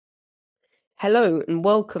Hello and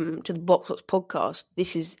welcome to the Boxlots podcast.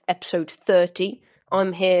 This is episode 30.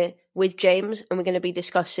 I'm here with James and we're going to be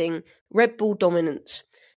discussing Red Bull dominance.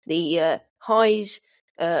 The highs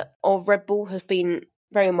of Red Bull have been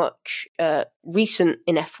very much recent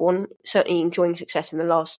in F1, certainly enjoying success in the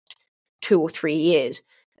last 2 or 3 years.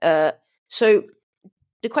 So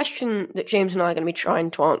the question that James and I are going to be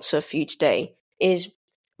trying to answer for you today is,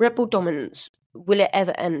 Red Bull dominance, will it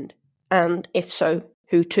ever end? And if so,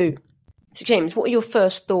 who to? So James, what are your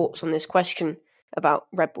first thoughts on this question about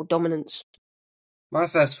Red Bull dominance? My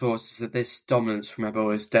first thoughts is that this dominance from Red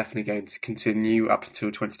Bull is definitely going to continue up until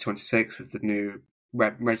 2026 with the new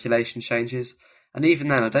regulation changes. And even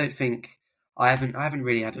then, I haven't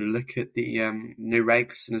really had a look at the new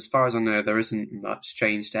regs. And as far as I know, there isn't much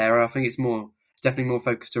changed there. I think it's definitely more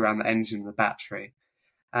focused around the engine and the battery.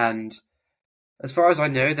 And as far as I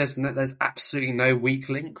know, there's absolutely no weak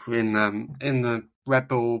link in the Red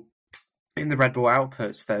Bull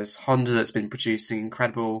outputs. There's Honda that's been producing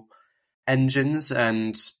incredible engines,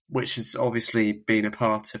 and which has obviously been a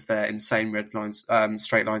part of their insane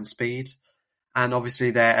straight line speed, and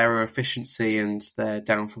obviously their aero efficiency and their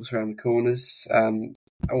downforce around the corners.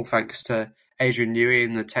 All thanks to Adrian Newey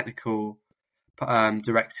and the technical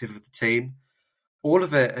directive of the team. All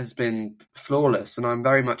of it has been flawless, and I'm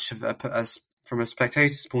very much from a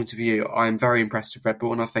spectator's point of view, I'm very impressed with Red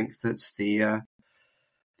Bull, and I think that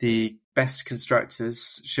the best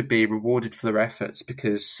constructors should be rewarded for their efforts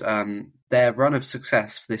because their run of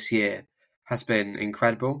success this year has been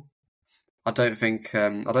incredible. I don't think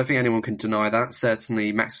anyone can deny that.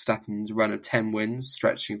 Certainly, Max Verstappen's run of 10 wins,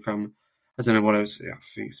 stretching from I don't know what it was. I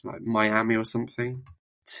think it's like Miami or something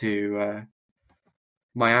to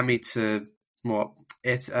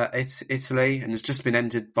It's Italy, and has just been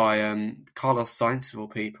ended by Carlos Sainz of all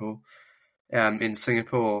people in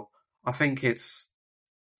Singapore. I think it's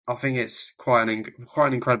quite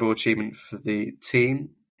an incredible achievement for the team,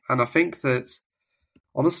 and I think that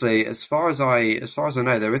honestly, as far as I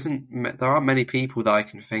know, there aren't many people that I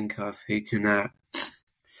can think of who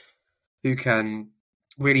can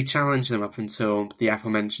really challenge them up until the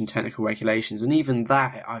aforementioned technical regulations, and even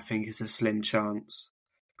that I think is a slim chance.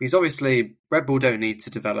 Because obviously, Red Bull don't need to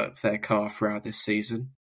develop their car throughout this season.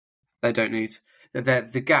 They don't need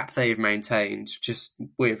the gap they've maintained just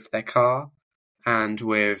with their car and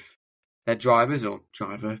with their driver,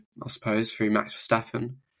 I suppose, through Max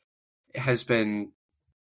Verstappen. It has been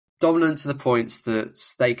dominant to the points that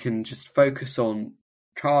they can just focus on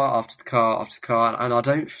car after car after car, and I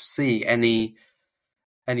don't see any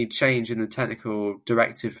change in the technical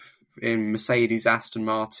directive in Mercedes, Aston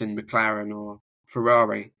Martin, McLaren, or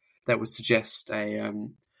Ferrari that would suggest a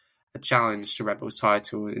challenge to Red Bull's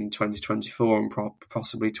title in 2024 and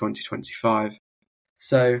possibly 2025.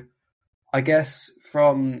 So, I guess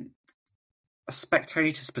from a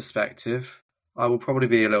spectator's perspective, I will probably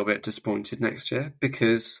be a little bit disappointed next year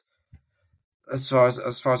because, as far as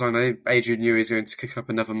I know, Adrian Newey is going to kick up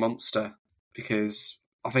another monster because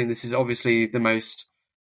I think this is obviously the most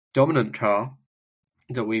dominant car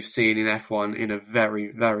that we've seen in F1 in a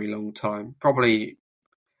very, very long time. Probably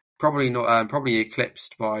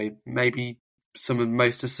eclipsed by maybe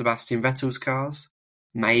most of Sebastian Vettel's cars,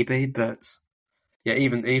 maybe, but yeah,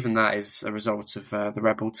 even that is a result of the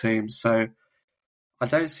Red Bull team. So I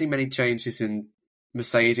don't see many changes in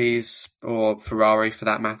Mercedes or Ferrari for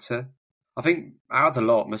that matter. I think out of the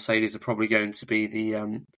lot, Mercedes are probably going to be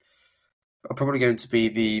the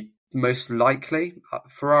most likely.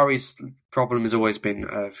 Ferrari's problem has always been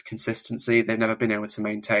of consistency. They've never been able to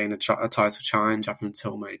maintain a title challenge up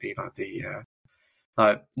until maybe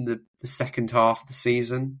the second half of the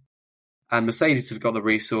season. And Mercedes have got the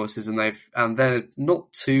resources, and they're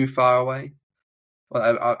not too far away.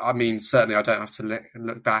 Well, I mean, certainly I don't have to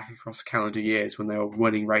look back across calendar years when they were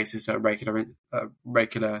winning races at regular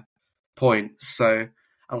points. So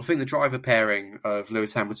I think the driver pairing of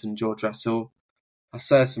Lewis Hamilton and George Russell are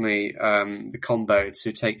certainly the combo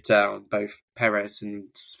to take down both Perez and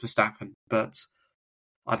Verstappen, but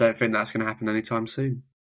I don't think that's going to happen anytime soon.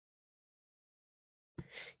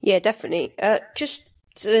 Yeah, definitely.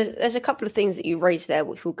 There's a couple of things that you raised there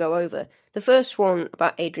which we'll go over. The first one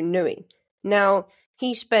about Adrian Newey. Now,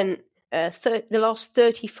 he spent the last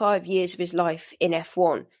 35 years of his life in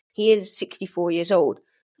F1. He is 64 years old.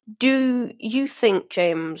 Do you think,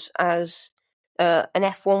 James, as an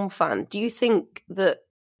F1 fan, do you think that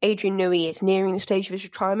Adrian Newey is nearing the stage of his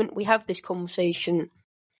retirement? We have this conversation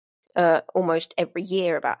almost every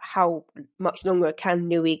year about how much longer can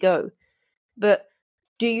Newey go. But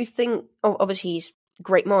do you think, obviously he's a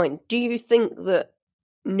great mind, do you think that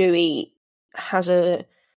Newey has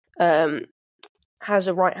has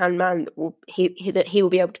a right-hand man that he will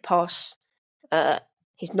be able to pass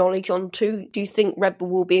his knowledge on to? Do you think Red Bull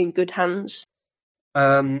will be in good hands?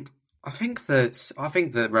 I think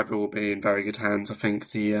that Red Bull will be in very good hands. I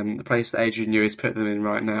think the place that Adrian Newey has put them in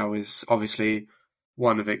right now is obviously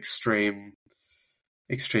one of extreme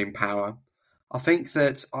power. I think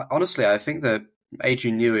that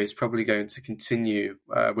Adrian Newey is probably going to continue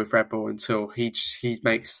with Red Bull until he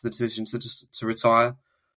makes the decision to retire.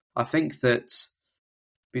 I think that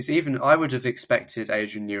because even I would have expected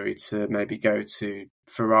Adrian Newey to maybe go to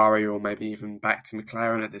Ferrari or maybe even back to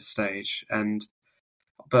McLaren at this stage,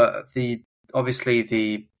 but obviously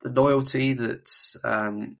the loyalty that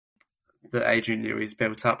Adrian Newey's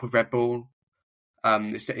built up with Red Bull,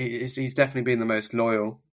 he's definitely been the most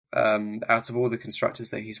loyal out of all the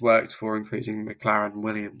constructors that he's worked for, including McLaren and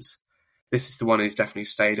Williams. This is the one who's definitely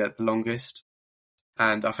stayed at the longest,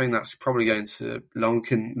 and I think that's probably going to long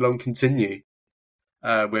continue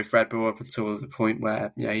with Red Bull up until the point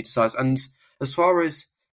where he decides. And as far as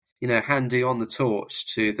handing on the torch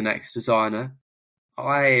to the next designer,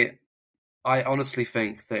 I honestly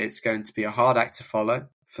think that it's going to be a hard act to follow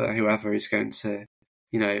for whoever is going to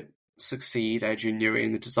succeed Adrian Newey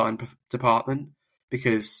in the design department,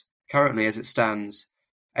 because currently, as it stands,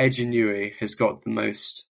 Adrian Newey has got the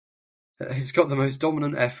most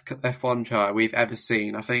dominant F1 car we've ever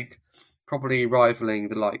seen. I think probably rivaling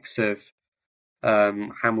the likes of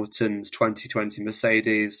Hamilton's 2020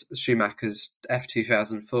 Mercedes, Schumacher's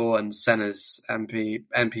F2004, and Senna's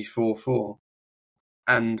MP44.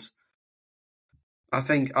 And I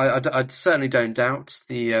think I certainly don't doubt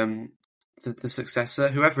the successor,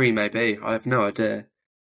 whoever he may be. I have no idea.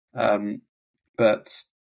 But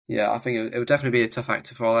yeah, I think it would definitely be a tough act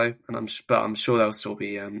to follow, and I'm sure they'll still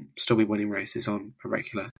be winning races on a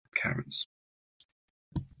regular occurrence.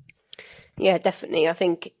 Yeah, definitely. I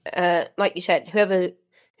think, like you said, whoever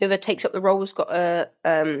takes up the role has got a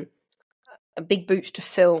big boots to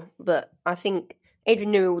fill. But I think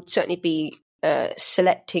Adrian Newey would certainly be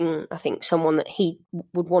selecting, I think, someone that he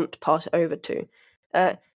would want to pass it over to.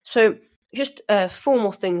 So just 4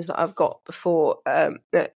 more things that I've got before at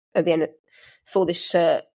the end for this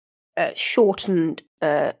shortened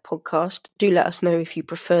podcast. Do let us know if you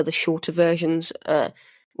prefer the shorter versions.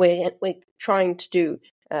 We're trying to do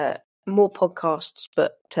more podcasts,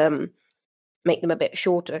 but make them a bit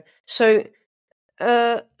shorter. So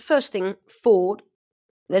first thing, Ford.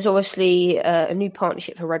 There's obviously a new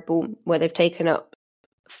partnership for Red Bull where they've taken up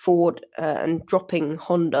Ford and dropping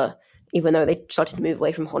Honda, even though they started to move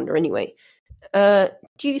away from Honda anyway. Do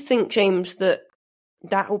you think, James, that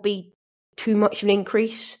will be too much of an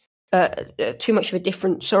increase? Too much of a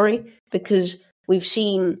difference, sorry, because we've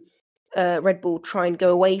seen Red Bull try and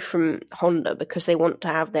go away from Honda because they want to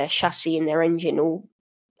have their chassis and their engine all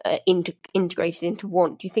integrated into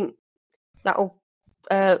one. Do you think that will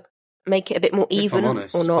make it a bit more even? If I'm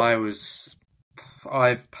honest, or not?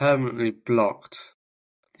 I've permanently blocked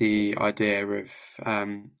the idea of.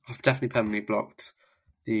 I've definitely permanently blocked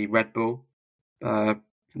the Red Bull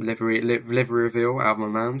livery reveal out of my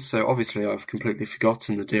mind. So obviously, I've completely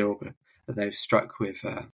forgotten the deal that they've struck with.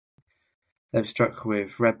 They've struck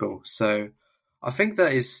with Red Bull. So I think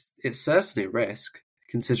that it's certainly a risk,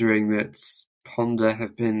 considering that Honda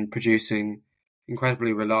have been producing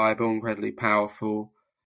incredibly reliable, incredibly powerful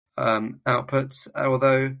outputs.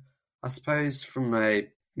 Although I suppose from a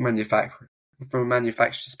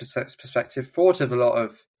manufacturer's perspective, Ford have a lot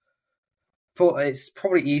of. It's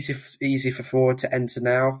probably easy for Ford to enter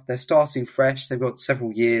now. They're starting fresh. They've got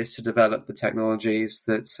several years to develop the technologies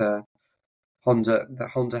that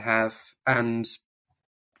Honda have, and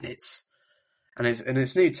it's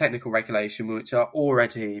new technical regulation, which are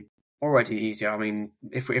already easier. I mean,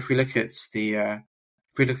 if we look at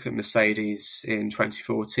Mercedes in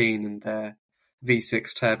 2014 and their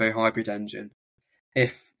V6 turbo hybrid engine,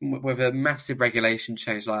 if with a massive regulation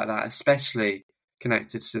change like that, especially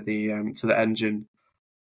connected to the engine,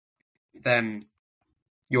 then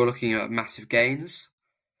you're looking at massive gains.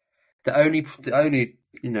 The only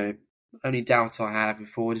doubt I have with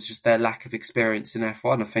Ford is just their lack of experience in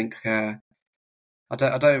F1. I think I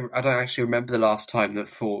don't actually remember the last time that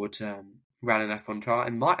Ford ran an F1 car.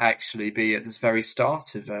 It might actually be at the very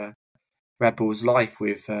start of Red Bull's life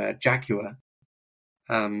with Jaguar,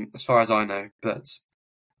 as far as I know. But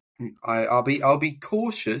I'll be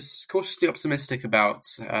cautiously optimistic about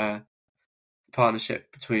the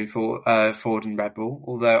partnership between Ford and Red Bull.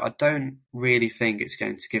 Although I don't really think it's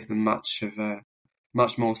going to give them much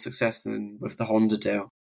more success than with the Honda deal.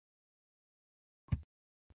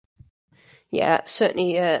 Yeah,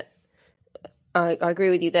 certainly. I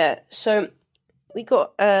agree with you there. So we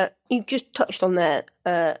got you just touched on there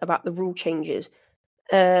about the rule changes.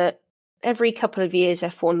 Every couple of years,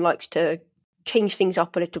 F1 likes to change things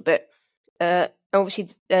up a little bit. Obviously,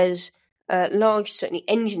 there's large, certainly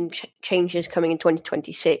engine changes coming in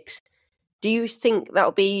 2026. Do you think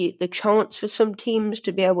that'll be the chance for some teams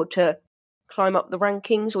to be able to climb up the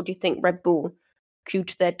rankings, or do you think Red Bull, due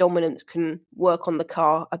to their dominance, can work on the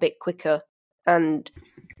car a bit quicker and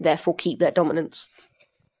therefore keep their dominance?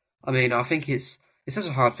 I mean, I think it's such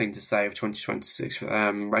a hard thing to say with 2026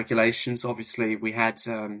 regulations. Obviously, we had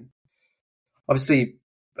I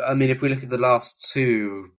mean, if we look at the last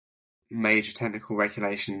two major technical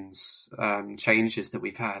regulations changes that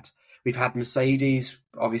we've had Mercedes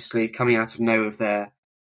obviously coming out of nowhere with their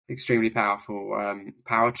extremely powerful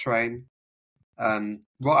powertrain, right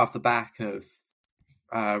off the back of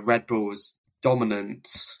Red Bull's dominant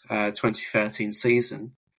 2013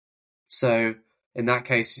 season. So in that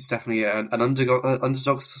case, it's definitely an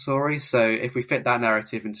underdog story. So if we fit that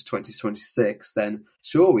narrative into 2026, then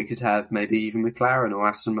sure, we could have maybe even McLaren or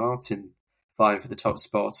Aston Martin vying for the top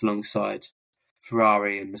spot alongside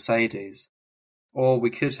Ferrari and Mercedes. Or we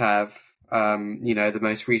could have, the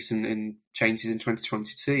most recent changes in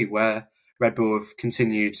 2022, where Red Bull have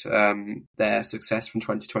continued their success from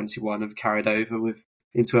 2021, have carried over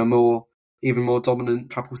into a even more dominant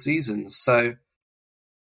couple seasons. So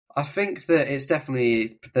I think that there's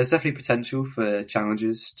definitely potential for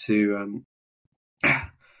challenges to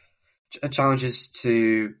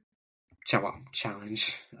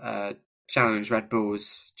challenge Red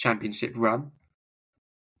Bull's championship run.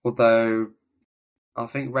 Although I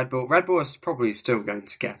think Red Bull is probably still going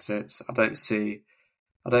to get it. I don't see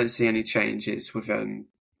any changes with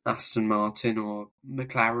Aston Martin or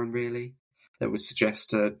McLaren really that would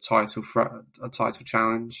suggest a title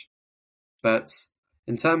challenge. But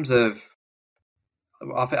in terms of,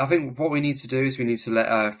 I think what we need to do is we need to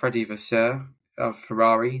let Freddie Vasseur of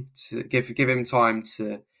Ferrari to give him time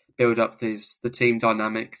to build up the team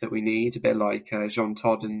dynamic that we need, a bit like Jean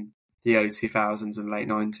Todt in the early 2000s and late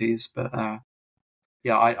 90s. But I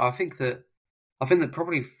think that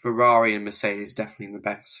probably Ferrari and Mercedes are definitely in the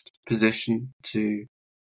best position to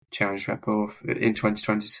challenge Red Bull in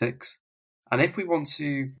 2026. And if we want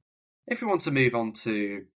to move on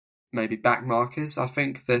to maybe back markers, I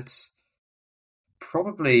think that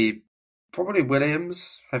probably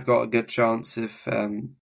Williams have got a good chance of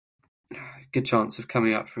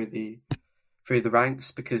coming up through the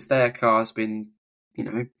ranks, because their car's been,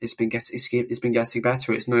 it's been getting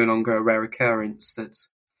better. It's no longer a rare occurrence that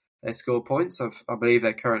they score points. I believe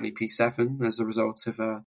they're currently P7 as a result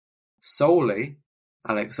of solely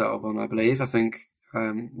Alex Albon. I believe. I think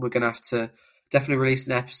we're going to have to definitely release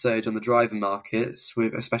an episode on the driver markets,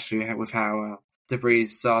 especially with how De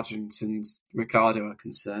Vries, Sargent, and Ricciardo are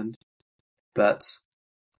concerned. But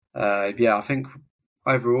I think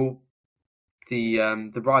overall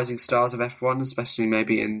the rising stars of F1, especially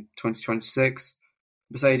maybe in 2026,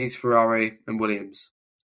 Mercedes, Ferrari, and Williams.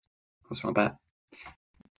 That's my bet.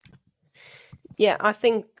 Yeah, I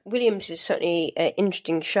think Williams is certainly an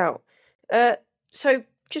interesting shout. So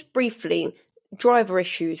just briefly, driver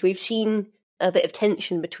issues. We've seen a bit of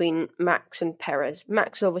tension between Max and Perez.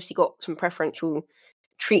 Max has obviously got some preferential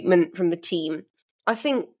treatment from the team. I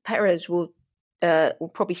think Perez will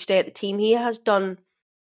probably stay at the team. He has done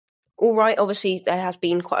all right. Obviously, there has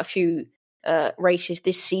been quite a few races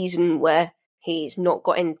this season where he's not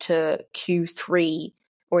got into Q3,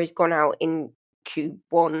 or he's gone out in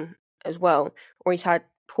Q1 as well, or he's had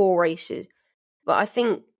poor races. But I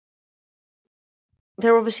think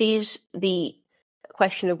there obviously is the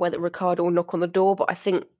question of whether Ricciardo will knock on the door, but I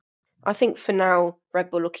think for now Red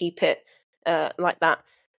Bull will keep it like that.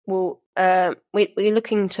 We're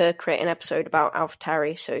looking to create an episode about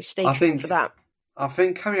AlphaTauri, so stay tuned for that. I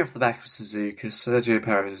think coming off the back of Suzuka, Sergio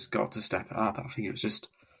Perez has got to step it up. I think it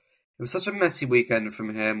was such a messy weekend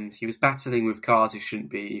from him. He was battling with cars he shouldn't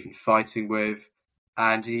be even fighting with,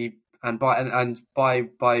 and by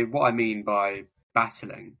what I mean by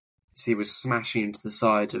battling, is he was smashing into the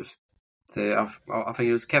side of I think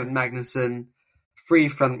it was Kevin Magnussen, 3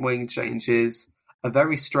 front wing changes, a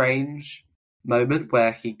very strange moment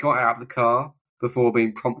where he got out of the car before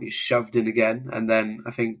being promptly shoved in again, and then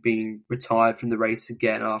I think being retired from the race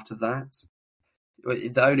again after that.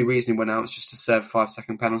 The only reason he went out was just to serve a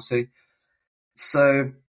 5-second penalty.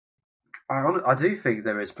 So I do think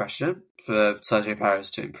there is pressure for Sergio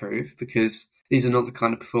Perez to improve, because these are not the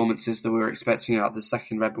kind of performances that we were expecting out of the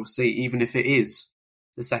second Red Bull seat, even if it is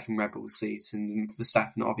the second Red Bull seat, and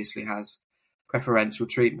Verstappen obviously has preferential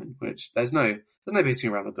treatment, which there's no beating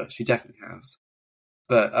around the bush. He definitely has.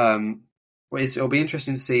 But it'll be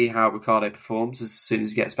interesting to see how Ricciardo performs as soon as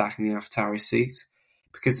he gets back in the AlphaTauri seat,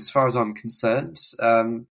 because as far as I'm concerned,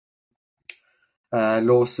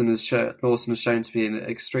 Lawson has shown to be an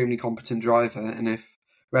extremely competent driver, and if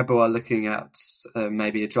Red Bull are looking at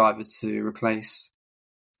maybe a driver to replace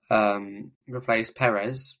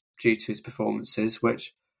Perez due to his performances,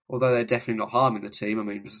 which, although they're definitely not harming the team, I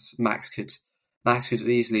mean, Max could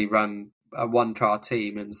easily run a one-car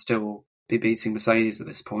team and still be beating Mercedes at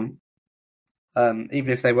this point. Even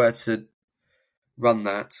if they were to run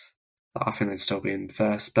that, I think they'd still be in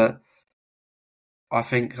first. But I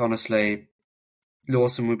think, honestly,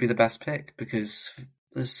 Lawson would be the best pick, because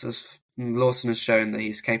as Lawson has shown that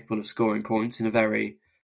he's capable of scoring points in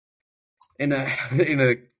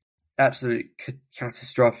a absolute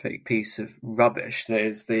catastrophic piece of rubbish that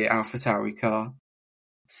is the AlphaTauri car.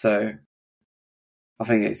 So I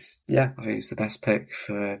think it's the best pick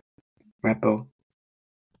for Red Bull.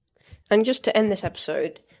 And just to end this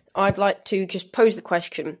episode, I'd like to just pose the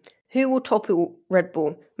question: who will topple Red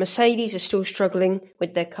Bull? Mercedes are still struggling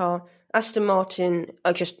with their car. Aston Martin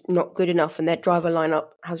are just not good enough, and their driver lineup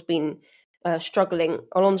has been struggling.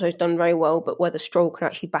 Alonso's done very well, but whether Stroll can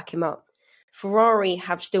actually back him up. Ferrari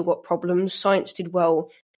have still got problems. Sainz did well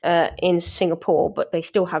in Singapore, but they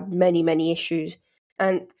still have many, many issues.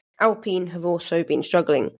 And Alpine have also been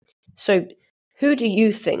struggling. So who do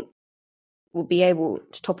you think will be able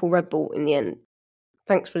to topple Red Bull in the end?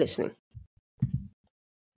 Thanks for listening.